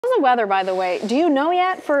the weather, by the way? Do you know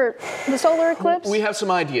yet for the solar eclipse? We have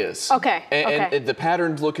some ideas. Okay. And the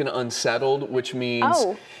pattern's looking unsettled, which means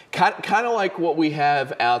kind of like what we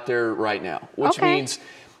have out there right now, which means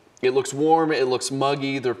it looks warm, it looks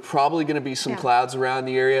muggy. There's probably going to be some clouds around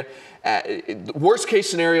the area. Worst case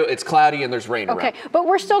scenario, it's cloudy and there's rain around. Okay, but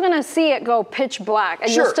we're still going to see it go pitch black,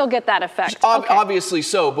 and you'll still get that effect. Obviously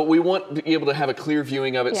so, but we want to be able to have a clear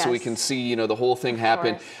viewing of it so we can see, you know, the whole thing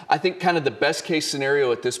happen. I think kind of the best case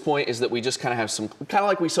scenario at this point is that we just kind of have some, kind of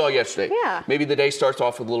like we saw yesterday. Maybe the day starts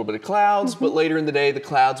off with a little bit of clouds, but later in the day the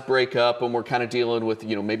clouds break up and we're kind of dealing with,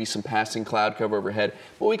 you know, maybe some passing cloud cover overhead,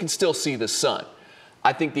 but we can still see the sun.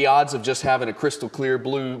 I think the odds of just having a crystal clear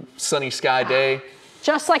blue sunny sky day,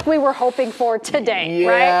 just like we were hoping for today,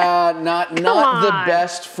 right? Yeah, not the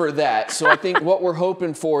best for that. So I think what we're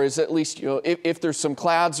hoping for is at least, you know, if there's some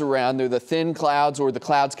clouds around, they're the thin clouds or the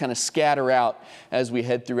clouds kind of scatter out as we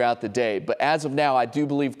head throughout the day. But as of now, I do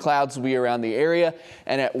believe clouds will be around the area,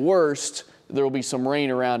 and at worst, there will be some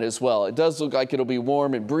rain around as well. It does look like it'll be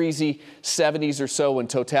warm and breezy, 70s or so when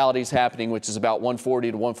totality is happening, which is about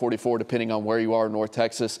 140 to 144, depending on where you are in North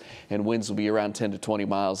Texas, and winds will be around 10 to 20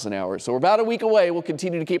 miles an hour. So we're about a week away. We'll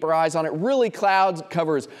continue to keep our eyes on it. Really, clouds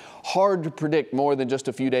cover is hard to predict more than just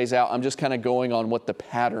a few days out. I'm just kind of going on what the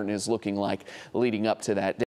pattern is looking like leading up to that day.